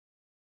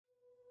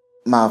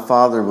My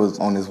father was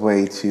on his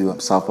way to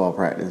softball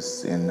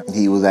practice, and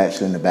he was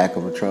actually in the back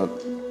of a truck,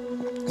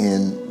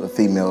 and a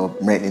female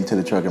ran into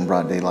the truck in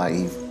broad daylight.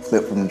 He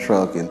flipped from the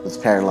truck and was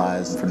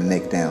paralyzed from the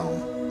neck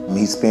down.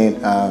 He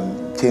spent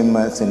 10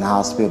 months in the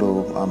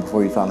hospital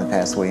before he finally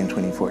passed away in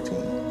 2014.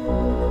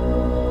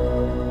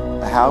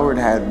 Howard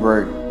had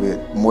worked with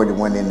more than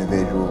one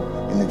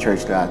individual in the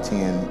church that I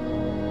attend.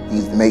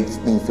 He makes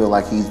me feel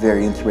like he's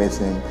very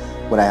interested in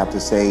what I have to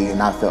say,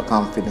 and I felt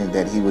confident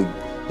that he would,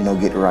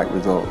 get the right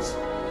results.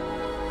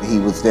 He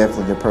was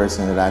definitely the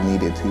person that I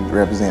needed to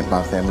represent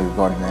my family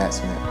regarding the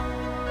accident.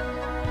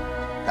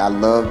 I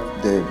love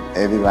that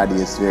everybody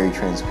is very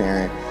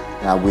transparent,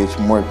 and I wish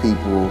more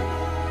people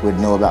would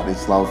know about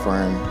this law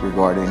firm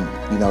regarding,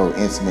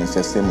 incidents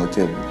that's similar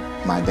to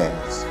my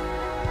dad's.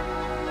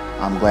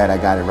 I'm glad I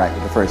got it right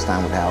the first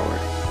time with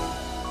Howard.